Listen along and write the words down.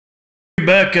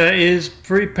Rebeckah is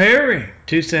preparing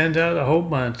to send out a whole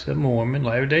bunch of Mormon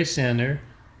Latter-day Saint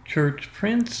church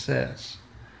princess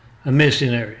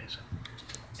missionaries.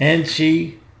 And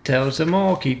she tells them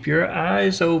all, keep your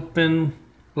eyes open,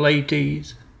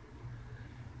 ladies.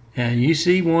 And you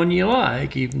see one you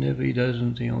like, even if he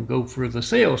doesn't, go for the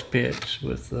sales pitch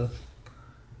with the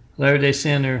Latter-day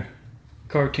Saint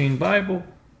cartoon Bible,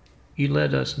 you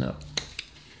let us know.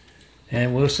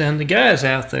 And we'll send the guys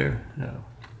out there.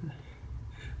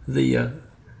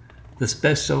 The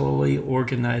specially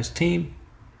organized team,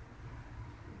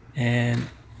 and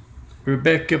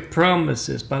Rebeckah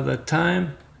promises by the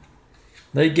time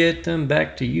they get them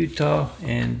back to Utah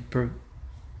and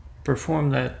perform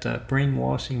that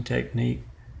brainwashing technique,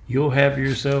 you'll have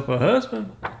yourself a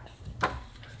husband.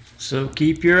 So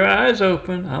keep your eyes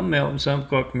open. I'm melting some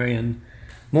cookery, and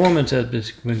Mormons have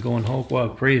been going hog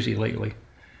wild crazy lately.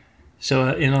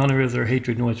 So in honor of their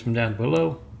hatred noise from down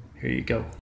below, here you go.